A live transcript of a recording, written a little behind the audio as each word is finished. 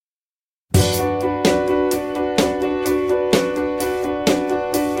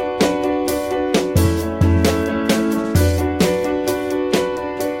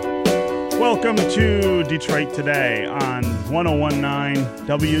Welcome to Detroit Today on 1019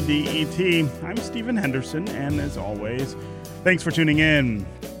 WDET. I'm Stephen Henderson, and as always, thanks for tuning in.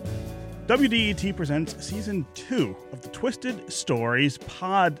 WDET presents Season 2 of the Twisted Stories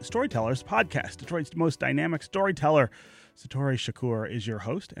Storytellers podcast. Detroit's most dynamic storyteller, Satori Shakur, is your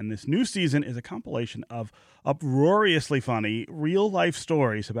host, and this new season is a compilation of uproariously funny, real-life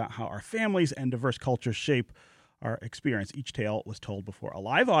stories about how our families and diverse cultures shape our experience. Each tale was told before a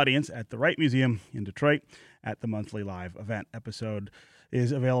live audience at the Wright Museum in Detroit at the monthly live event. Episode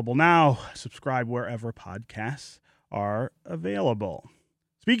is available now. Subscribe wherever podcasts are available.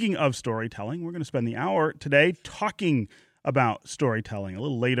 Speaking of storytelling, we're going to spend the hour today talking about storytelling. A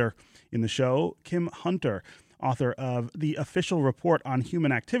little later in the show, Kim Hunter, author of The Official Report on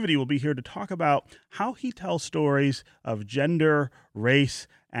Human Activity, will be here to talk about how he tells stories of gender, race,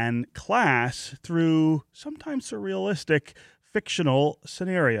 and class through sometimes surrealistic fictional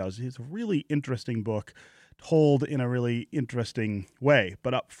scenarios. It's a really interesting book told in a really interesting way.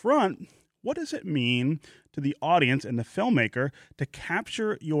 But up front, what does it mean to the audience and the filmmaker to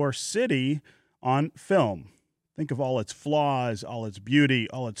capture your city on film? Think of all its flaws, all its beauty,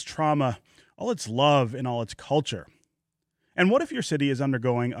 all its trauma, all its love, and all its culture. And what if your city is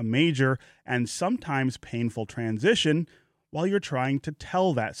undergoing a major and sometimes painful transition while you're trying to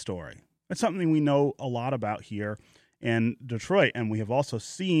tell that story? That's something we know a lot about here in Detroit, and we have also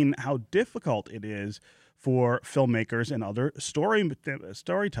seen how difficult it is for filmmakers and other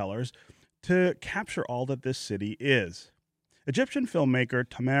storytellers to capture all that this city is. Egyptian filmmaker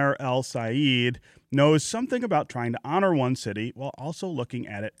Tamer El-Sayed knows something about trying to honor one city while also looking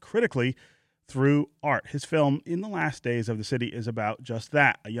at it critically through art. His film, In the Last Days of the City, is about just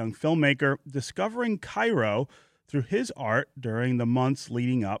that, a young filmmaker discovering Cairo through his art during the months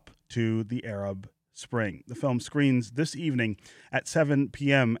leading up to the Arab Spring. The film screens this evening at 7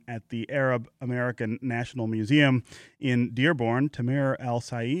 p.m. at the Arab American National Museum in Dearborn. Tamer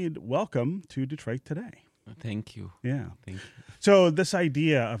El-Sayed, welcome to Detroit Today. Thank you. Yeah. Thank you. So this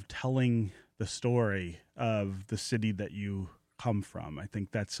idea of telling the story of the city that you come from, I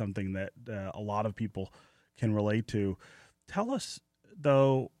think that's something that a lot of people can relate to. Tell us,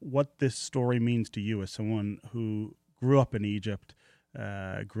 though, what this story means to you as someone who grew up in Egypt,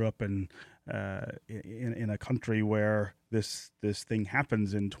 grew up in a country where this thing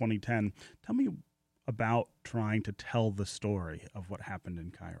happens in 2010. Tell me about trying to tell the story of what happened in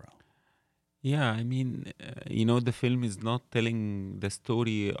Cairo. Yeah, I mean, the film is not telling the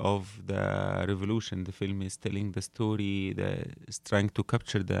story of the revolution. The film is telling the story that is trying to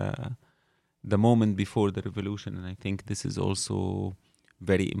capture the moment before the revolution. And I think this is also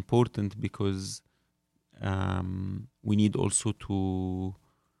very important because we need also to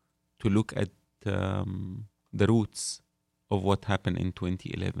look at the roots of what happened in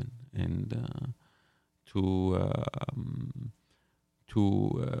 2011 and to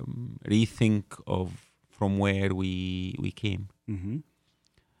rethink of from where we came. Mm-hmm.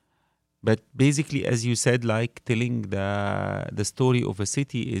 But basically, as you said, like telling the story of a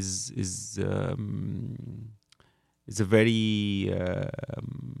city is a very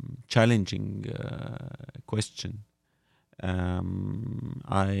challenging question. I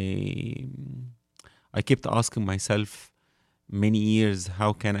kept asking myself many years,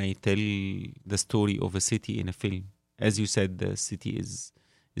 how can I tell the story of a city in a film? As you said, the city is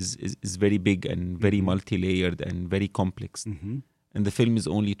very big and very mm-hmm. multi-layered and very complex, mm-hmm. and the film is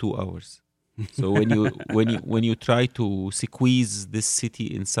only 2 hours. So when you try to squeeze this city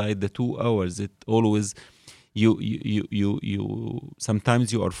inside the 2 hours, it always you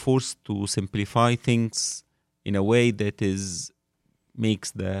sometimes you are forced to simplify things in a way that makes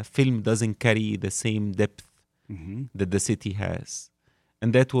the film doesn't carry the same depth mm-hmm. that the city has.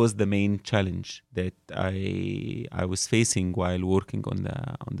 And that was the main challenge that I was facing while working on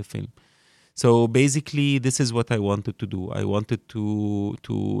the film. So basically, this is what I wanted to do. I wanted to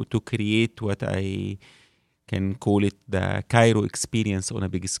create what I can call it the Cairo experience on a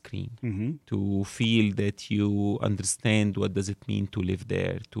big screen. Mm-hmm. To feel that you understand what does it mean to live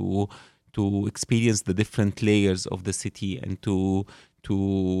there, to experience the different layers of the city, and to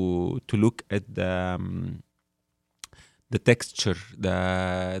look at the texture,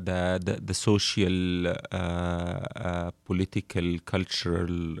 the social, political,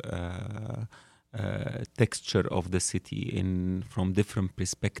 cultural texture of the city from different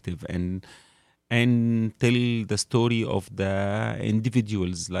perspective, and tell the story of the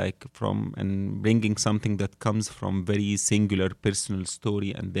individuals, and bringing something that comes from very singular personal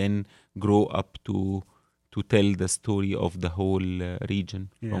story, and then grow up to tell the story of the whole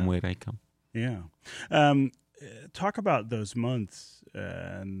region from where I come. Yeah. talk about those months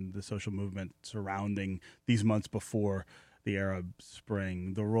and the social movement surrounding these months before the Arab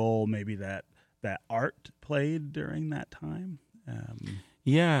Spring, the role maybe that art played during that time.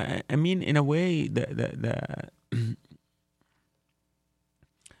 Yeah, I mean, in a way, the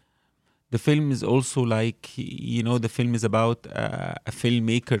film is also like, the film is about a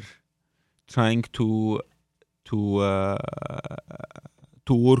filmmaker trying to uh,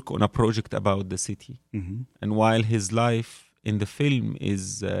 to work on a project about the city. Mm-hmm. And while his life in the film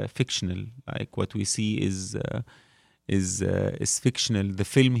is fictional, like what we see is fictional, the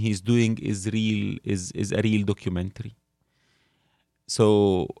film he's doing is real, is a real documentary.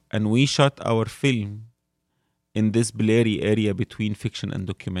 So, and we shot our film in this blurry area between fiction and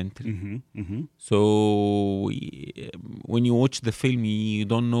documentary. Mm-hmm. Mm-hmm. So when you watch the film, you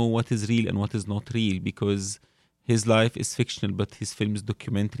don't know what is real and what is not real, because his life is fictional, but his film is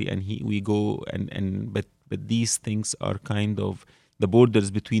documentary, and but these things are kind of, the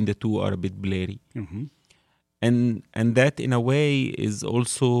borders between the two are a bit blurry. Mm-hmm. And that in a way is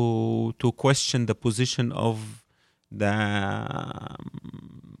also to question the position of the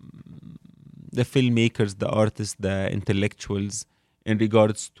filmmakers, the artists, the intellectuals in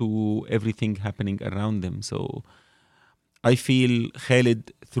regards to everything happening around them. So I feel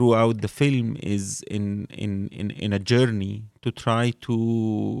Khalid throughout the film is in a journey to try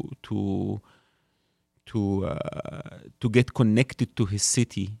to get connected to his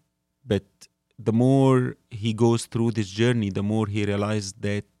city, but the more he goes through this journey, the more he realized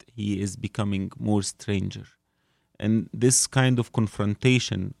that he is becoming more stranger. And this kind of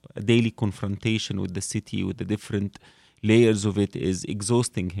confrontation, a daily confrontation with the city, with the different layers of it, is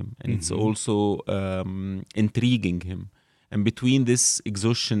exhausting him. And it's also intriguing him. And between this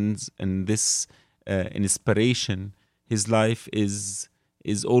exhaustions and this inspiration, his life is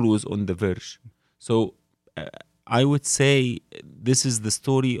always on the verge. So I would say this is the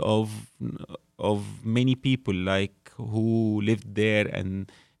story of many people, like, who lived there,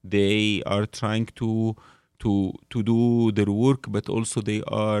 and they are trying to do their work, but also they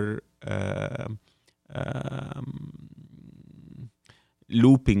are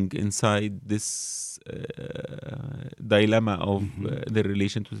looping inside this dilemma of their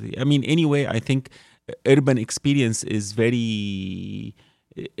relation to the. I mean, anyway, I think urban experience is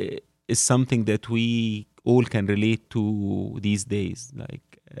something that we all can relate to these days,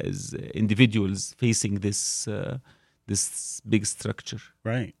 like as individuals facing this big structure.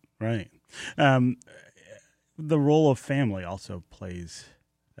 Right. The role of family also plays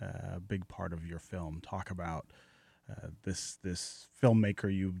a big part of your film. Talk about this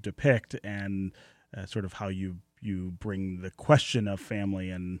filmmaker you depict, and sort of how you bring the question of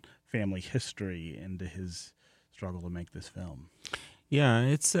family and family history into his struggle to make this film. Yeah,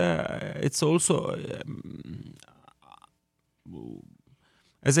 it's also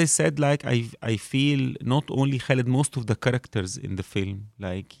as I said, like I feel not only Khalid, most of the characters in the film,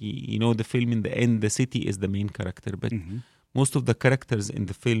 like the film in the end, the city is the main character, but most of the characters in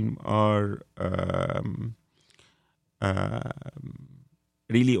the film are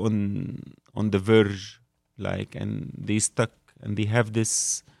really on the verge, like, and they stuck, and they have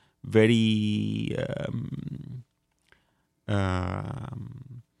this very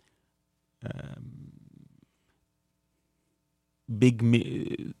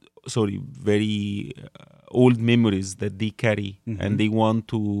very old memories that they carry, and they want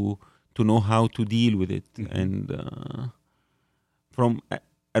to know how to deal with it,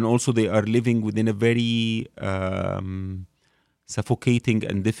 and also they are living within a very suffocating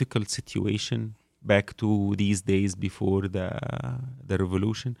and difficult situation back to these days before the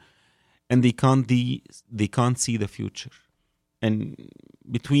revolution, and they can't see the future. And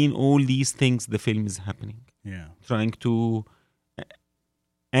between all these things, the film is happening. Yeah, trying to,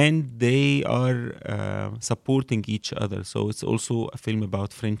 and they are supporting each other. So it's also a film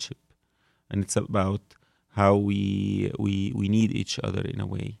about friendship, and it's about how we need each other in a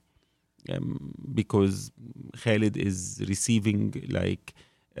way, because Khalid is receiving like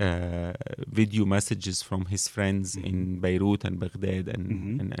video messages from his friends in Beirut and Baghdad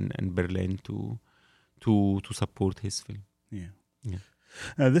and Berlin to support his film. Yeah.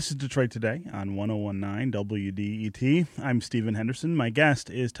 This is Detroit Today on 101.9 WDET. I'm Stephen Henderson. My guest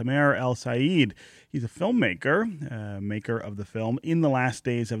is Tamer El Sayed. He's a filmmaker, maker of the film In the Last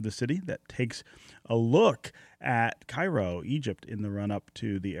Days of the City, that takes a look at Cairo, Egypt, in the run-up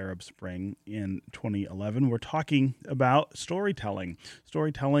to the Arab Spring in 2011. We're talking about storytelling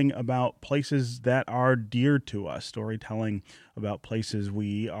about places that are dear to us, storytelling about places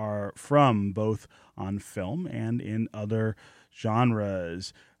we are from, both on film and in other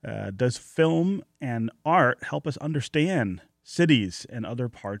genres. Does film and art help us understand cities and other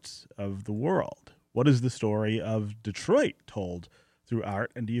parts of the world? What is the story of Detroit told through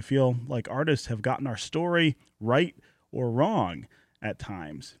art? And do you feel like artists have gotten our story right or wrong at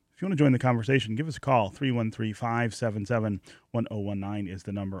times? If you want to join the conversation, give us a call. 313-577-1019 is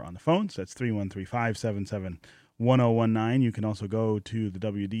the number on the phone. So that's 313-577-1019. You can also go to the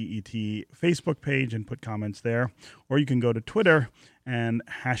WDET Facebook page and put comments there. Or you can go to Twitter and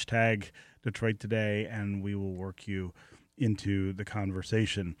hashtag Detroit Today, and we will work you into the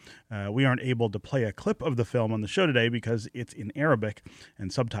conversation. We aren't able to play a clip of the film on the show today because it's in Arabic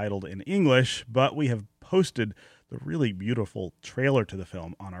and subtitled in English, but we have posted the really beautiful trailer to the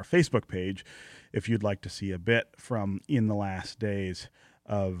film on our Facebook page if you'd like to see a bit from In the Last Days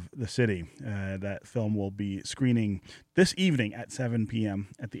of the City. That film will be screening this evening at 7 p.m.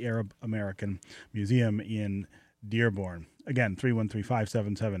 at the Arab American Museum in Dearborn. Again,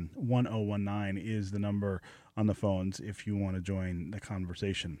 313-577-1019 is the number on the phones if you want to join the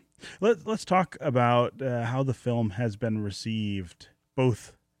conversation. Let's talk about how the film has been received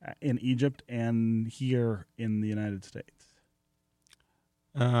both in Egypt and here in the United States.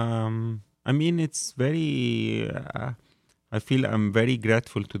 I mean, it's very. I feel I'm very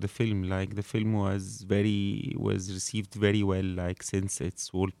grateful to the film. Like the film was received very well. Like since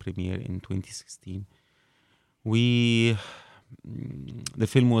its world premiere in 2016, the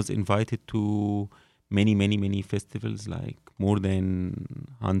film was invited to many festivals, like more than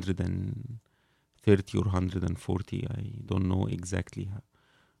 130 or 140. I don't know exactly how.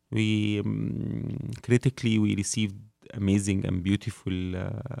 We critically we received amazing and beautiful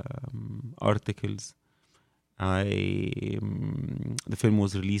articles. The film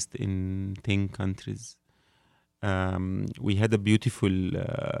was released in 10 countries. We had a beautiful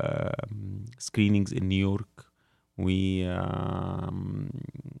screenings in New York.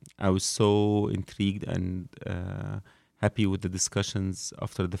 I was so intrigued and happy with the discussions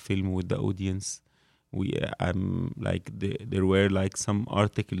after the film with the audience. There were like some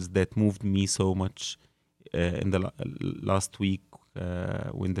articles that moved me so much in the last week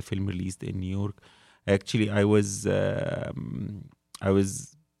when the film released in New York. Actually, it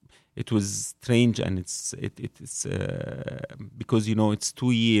was strange, and it's because it's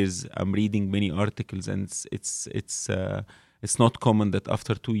 2 years I'm reading many articles, and it's not common that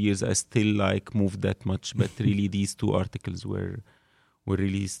after 2 years I still like moved that much. But really, these two articles were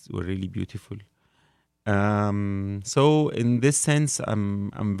really beautiful. So in this sense,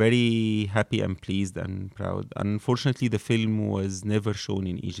 I'm very happy and pleased and proud. Unfortunately, the film was never shown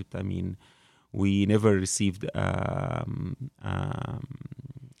in Egypt. I mean, we never received a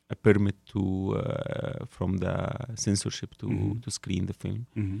permit from the censorship to screen the film.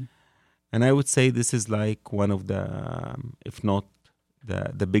 Mm-hmm. And I would say this is like one of the, if not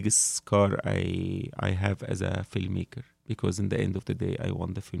the biggest scar I have as a filmmaker, because in the end of the day, I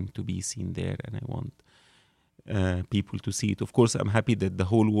want the film to be seen there, and I want people to see it. Of course, I'm happy that the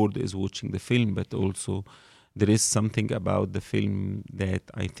whole world is watching the film, but also there is something about the film that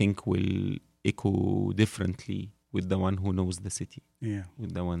I think will echo differently with the one who knows the city. Yeah.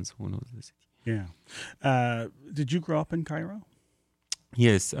 With the ones who knows the city. Yeah. Did you grow up in Cairo?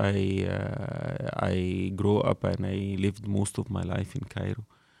 Yes, I grew up and I lived most of my life in Cairo.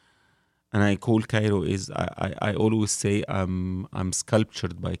 And I call Cairo I always say I'm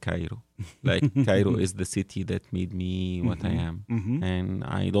sculptured by Cairo. Like Cairo is the city that made me what I am. Mm-hmm. And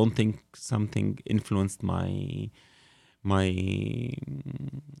I don't think something influenced my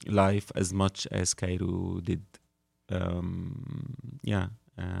life as much as Cairo did.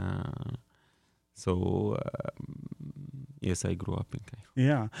 Yes, I grew up in Cairo.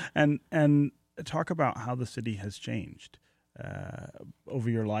 Yeah, and talk about how the city has changed over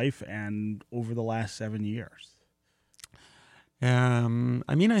your life and over the last 7 years.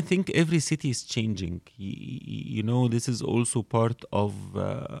 I mean, I think every city is changing. This is also part of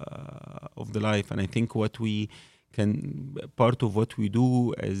the life, and I think part of what we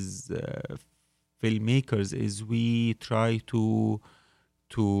do as filmmakers is we try to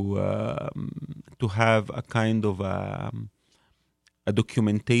have a kind of a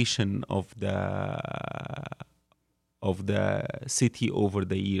documentation of the city over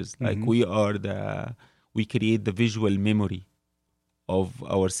the years. Mm-hmm. Like we create the visual memory of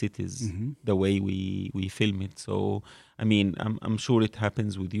our cities, the way we film it. So I mean, I'm sure it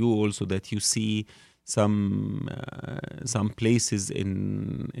happens with you also, that you see some places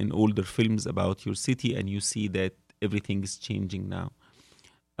in older films about your city, and you see that everything is changing now.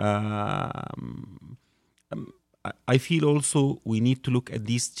 Um, I feel also we need to look at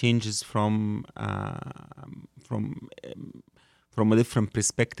these changes from a different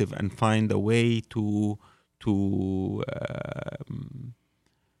perspective and find a way to to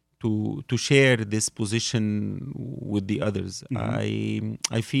share this position with the others.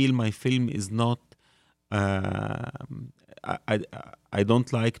 I feel my film is not. I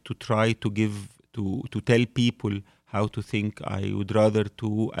don't like to try to tell people how to think. I would rather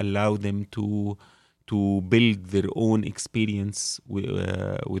to allow them to build their own experience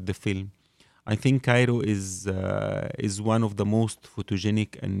with the film. I think Cairo is one of the most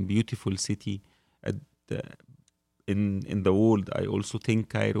photogenic and beautiful city at the, in the world. I also think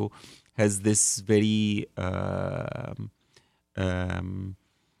Cairo has this very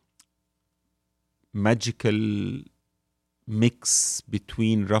magical mix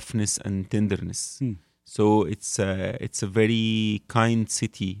between roughness and tenderness. So it's a very kind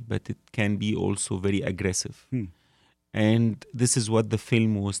city, but it can be also very aggressive. And this is what the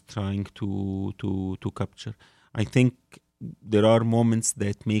film was trying to capture. I think there are moments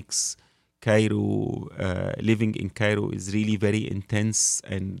that makes Cairo, living in Cairo is really very intense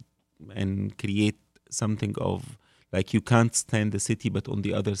and create something of like you can't stand the city, but on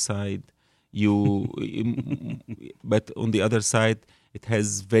the other side but on the other side it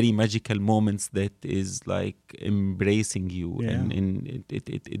has very magical moments that is like embracing you, and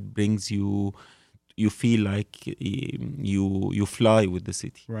it brings you feel like you fly with the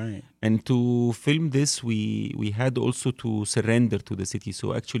city. Right. And to film this, we had also to surrender to the city.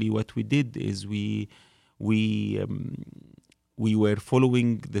 So actually what we did is we were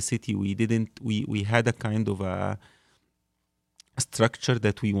following the city. We had a kind of a structure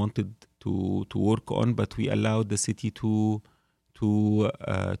that we wanted to work on, but we allowed the city to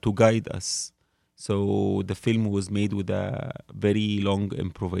guide us. So the film was made with a very long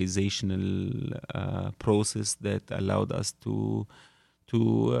improvisational process that allowed us to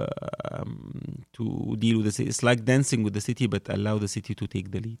deal with the city. It's like dancing with the city, but allow the city to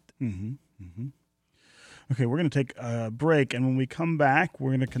take the lead. Okay, we're going to take a break, and when we come back,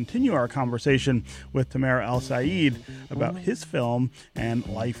 we're going to continue our conversation with Tamer El-Sayed about his film and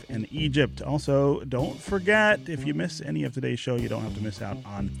life in Egypt. Also, don't forget, if you miss any of today's show, you don't have to miss out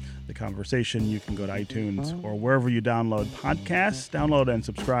on the conversation. You can go to iTunes or wherever you download podcasts. Download and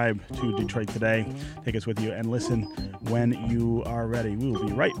subscribe to Detroit Today. Take us with you and listen when you are ready. We will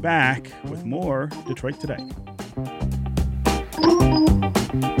be right back with more Detroit Today.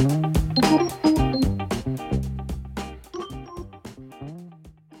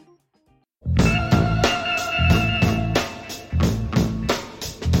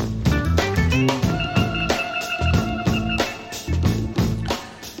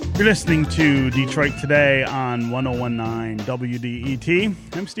 You're listening to Detroit Today on 1019 WDET.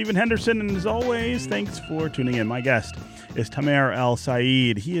 I'm Stephen Henderson, and as always, thanks for tuning in. My guest is Tamer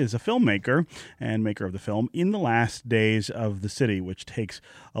El-Sayed. He is a filmmaker and maker of the film In the Last Days of the City, which takes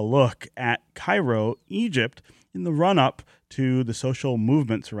a look at Cairo, Egypt, in the run-up to the social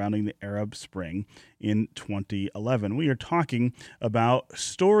movement surrounding the Arab Spring in 2011. We are talking about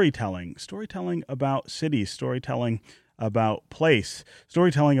storytelling about cities, storytelling about place,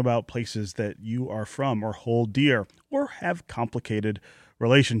 storytelling about places that you are from or hold dear or have complicated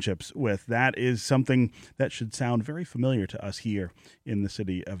relationships with. That is something that should sound very familiar to us here in the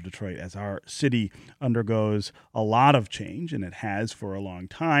city of Detroit, as our city undergoes a lot of change, and it has for a long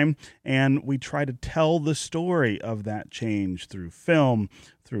time, and we try to tell the story of that change through film,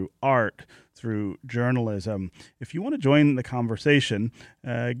 through art, through journalism. If you want to join the conversation,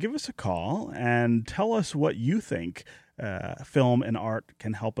 give us a call and tell us what you think film and art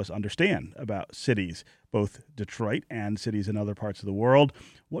can help us understand about cities, both Detroit and cities in other parts of the world.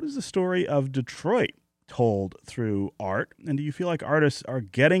 What is the story of Detroit told through art? And do you feel like artists are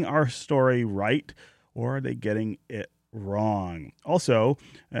getting our story right, or are they getting it wrong? Also,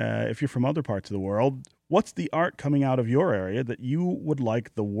 if you're from other parts of the world, what's the art coming out of your area that you would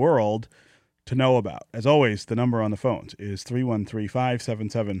like the world to know about? As always, the number on the phones is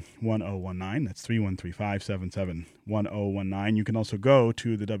 313-577-1019. That's 313-577-1019. You can also go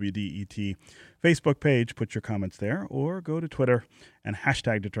to the WDET Facebook page, put your comments there, or go to Twitter and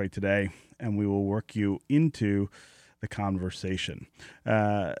hashtag Detroit Today, and we will work you into the conversation.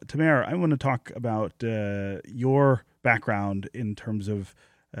 Tamer, I want to talk about your background in terms of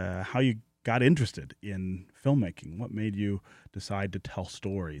how you got interested in filmmaking? What made you decide to tell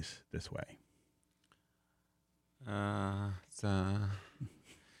stories this way? It's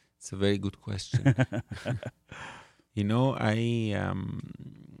a very good question. You know, I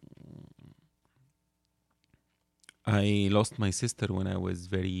lost my sister when I was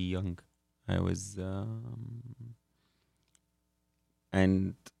very young. I was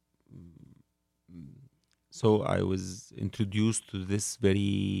and so I was introduced to this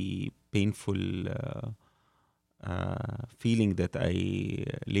very painful feeling that I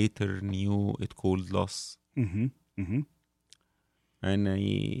later knew it called loss. Mm-hmm. Mm-hmm. And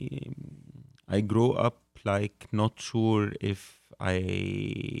I grew up like not sure if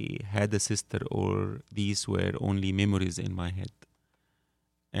I had a sister or these were only memories in my head.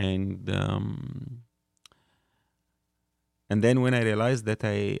 And then when I realized that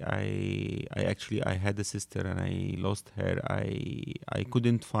I actually I had a sister and I lost her, I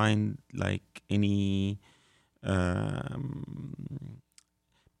couldn't find like any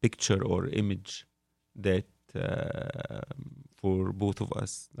picture or image that for both of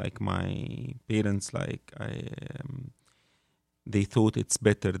us. Like my parents, like they thought it's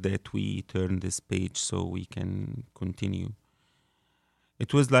better that we turn this page so we can continue.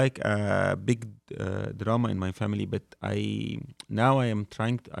 It was like a big drama in my family, but now I am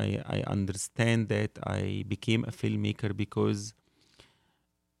trying to, I understand that I became a filmmaker because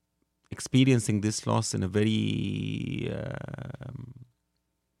experiencing this loss in a very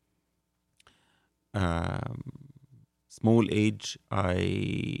small age,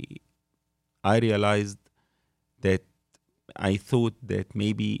 I realized that I thought that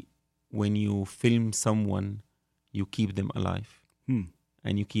maybe when you film someone, you keep them alive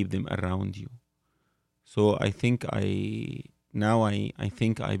and you keep them around you. So I think I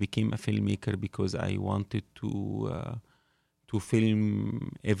think I became a filmmaker because I wanted to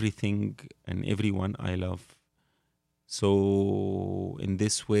film everything and everyone I love. So in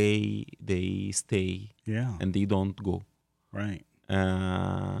this way, they stay and they don't go. Right.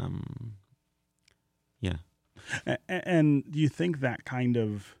 Yeah. And do you think that kind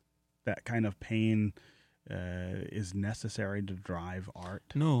of pain is necessary to drive art?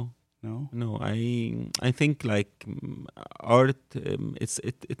 No. No. I think like art,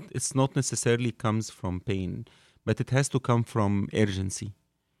 it's not necessarily comes from pain, but it has to come from urgency.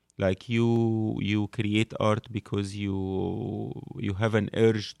 Like you create art because you have an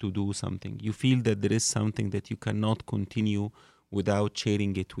urge to do something. You feel that there is something that you cannot continue without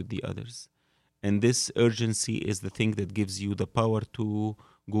sharing it with the others. And this urgency is the thing that gives you the power to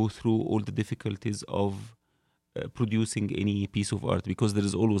go through all the difficulties of producing any piece of art, because there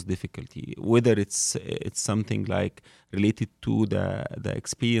is always difficulty, whether it's something like related to the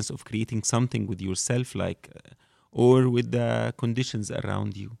experience of creating something with yourself, like or with the conditions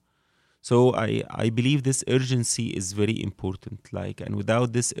around you. So I believe this urgency is very important. Like, and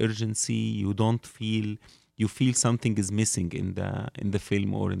without this urgency, you feel something is missing in the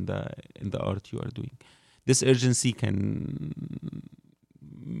film or in the art you are doing. This urgency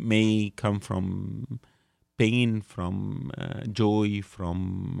may come from pain, from joy,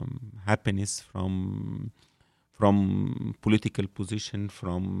 from happiness, from political position,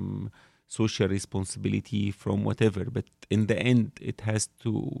 from social responsibility, from whatever. But in the end, it has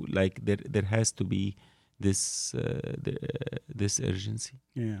to, like, there has to be this this urgency.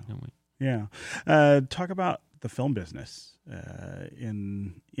 Yeah. Talk about the film business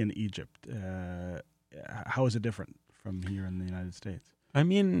in Egypt. How is it different from here in the United States? I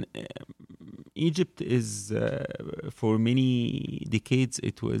mean, Egypt is for many decades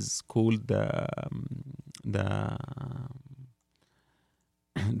it was called the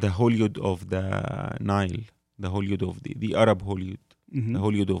Hollywood of the Nile, the Hollywood of the Arab Hollywood, the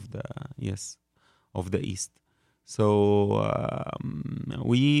Hollywood of the East. So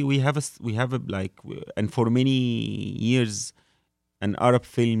we have a like, and for many years, an Arab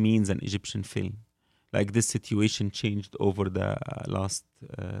film means an Egyptian film. Like, this situation changed over the last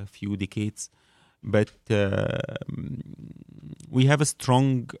few decades, but we have a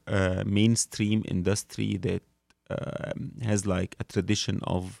strong mainstream industry that has like a tradition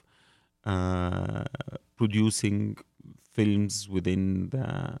of producing films within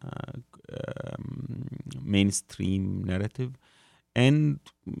the mainstream narrative, and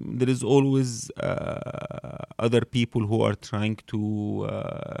there is always other people who are trying to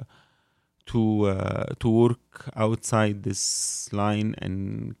work outside this line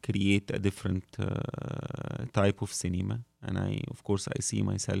and create a different type of cinema. And of course I see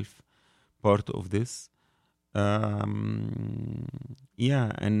myself part of this. And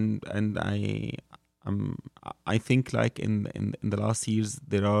I think like in the last years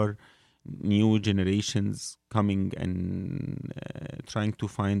there are new generations coming and trying to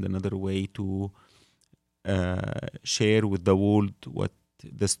find another way to share with the world what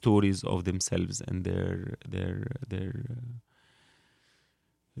the stories of themselves and their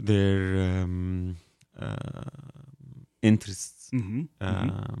interests.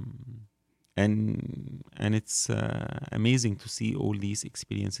 And it's amazing to see all these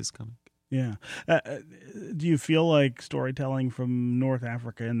experiences coming. Yeah. Do you feel like storytelling from North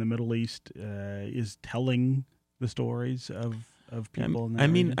Africa and the Middle East is telling the stories of people in that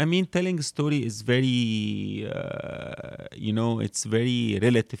region? I mean, telling a story is very, it's very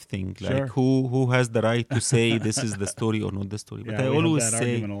relative thing. Sure. Like who has the right to say this is the story or not the story? But Yeah, I we always have that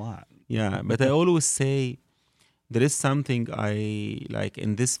say, argument a lot. yeah. But I always say there is something I like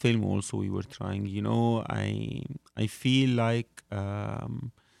in this film. Also, we were trying. I feel like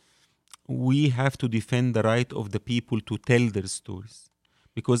we have to defend the right of the people to tell their stories,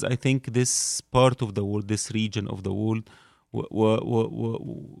 because I think this part of the world, this region of the world,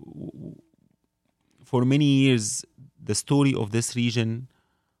 for many years, the story of this region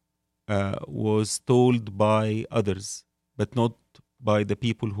was told by others, but not by the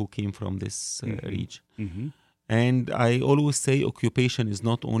people who came from this region. Mm-hmm. And I always say occupation is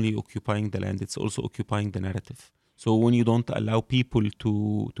not only occupying the land, it's also occupying the narrative. So when you don't allow people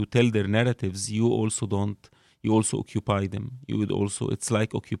to tell their narratives, you also occupy them. It's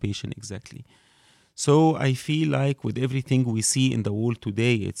like occupation exactly. So I feel like with everything we see in the world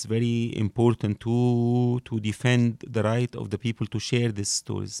today, it's very important to defend the right of the people to share these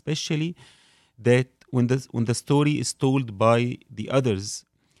stories, especially that when the story is told by the others,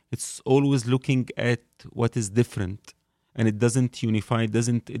 it's always looking at what is different, and it doesn't unify. It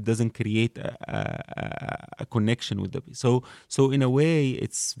doesn't create a connection with the. So in a way,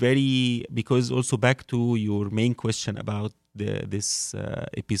 it's very, because also back to your main question about this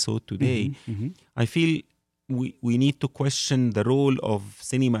episode today, I feel we need to question the role of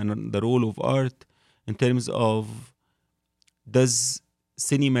cinema and the role of art in terms of, does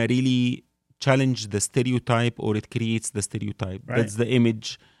cinema really challenge the stereotype or it creates the stereotype? Right. Does the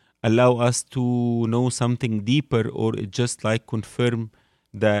image allow us to know something deeper, or it just like confirm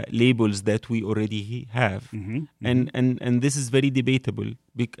the labels that we already have? And this is very debatable.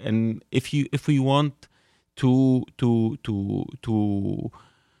 And if we want to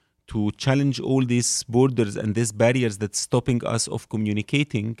challenge all these borders and these barriers that's stopping us of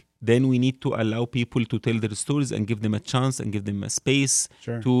communicating, then we need to allow people to tell their stories and give them a chance and give them a space.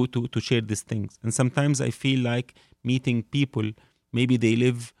 Sure. to share these things. And sometimes I feel like meeting people, maybe they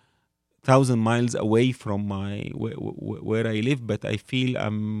live 1,000 miles away from where I live, but I feel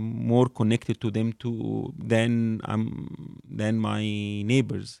I'm more connected to them than my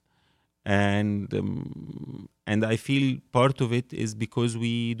neighbors. And I feel part of it is because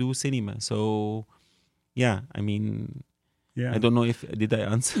we do cinema. So yeah, I mean, I don't know if did I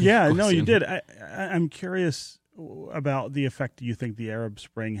answer. Yeah, no, you did. I'm curious about the effect you think the Arab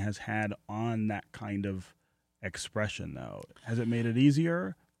Spring has had on that kind of expression, though. Has it made it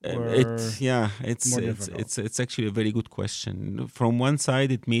easier? It's actually a very good question. From one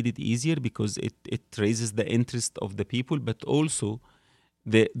side, it made it easier because it raises the interest of the people, but also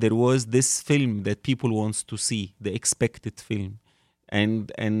there was this film that people wants to see, the expected film,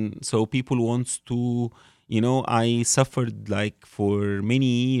 and so people wants to, I suffered like for many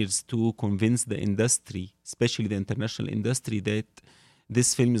years to convince the industry, especially the international industry, that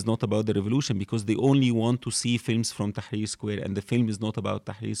this film is not about the revolution, because they only want to see films from Tahrir Square, and the film is not about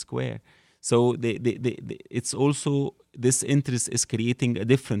Tahrir Square. So it's also, this interest is creating a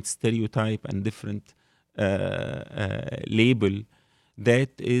different stereotype and different label that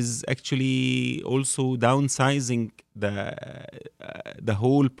is actually also downsizing the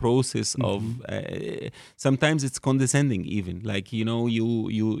whole process of. Sometimes it's condescending, even like you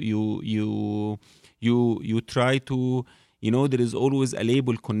try to. There is always a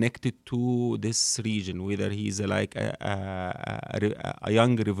label connected to this region, whether he's a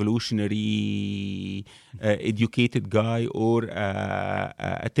young revolutionary, educated guy, or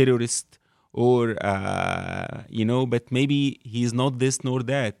a terrorist, or but maybe he's not this nor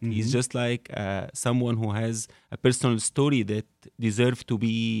that. He's just like someone who has a personal story that deserves to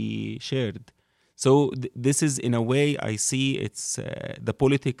be shared. So this is, in a way, I see it's the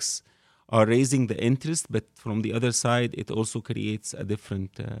politics are raising the interest, but from the other side, it also creates a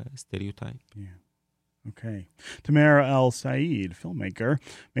different stereotype. Yeah. Okay. Tamara El Said, filmmaker,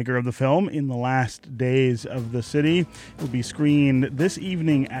 maker of the film In the Last Days of the City. It will be screened this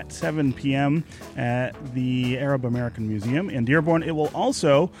evening at 7 p.m. at the Arab American Museum in Dearborn. It will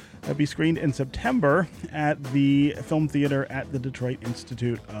also be screened in September at the Film Theater at the Detroit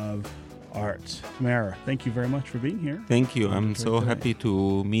Institute of arts. Tamara, thank you very much for being here. Thank you. I'm so today. happy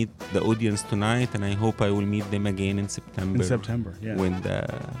to meet the audience tonight, and I hope I will meet them again in September. In September, yeah. When the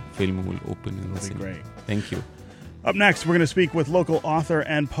film will open in the That'll be cinema. great. Thank you. Up next, we're going to speak with local author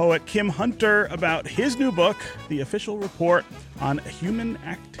and poet Kim Hunter about his new book, The Official Report on Human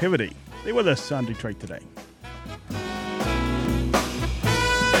Activity. Stay with us on Detroit Today.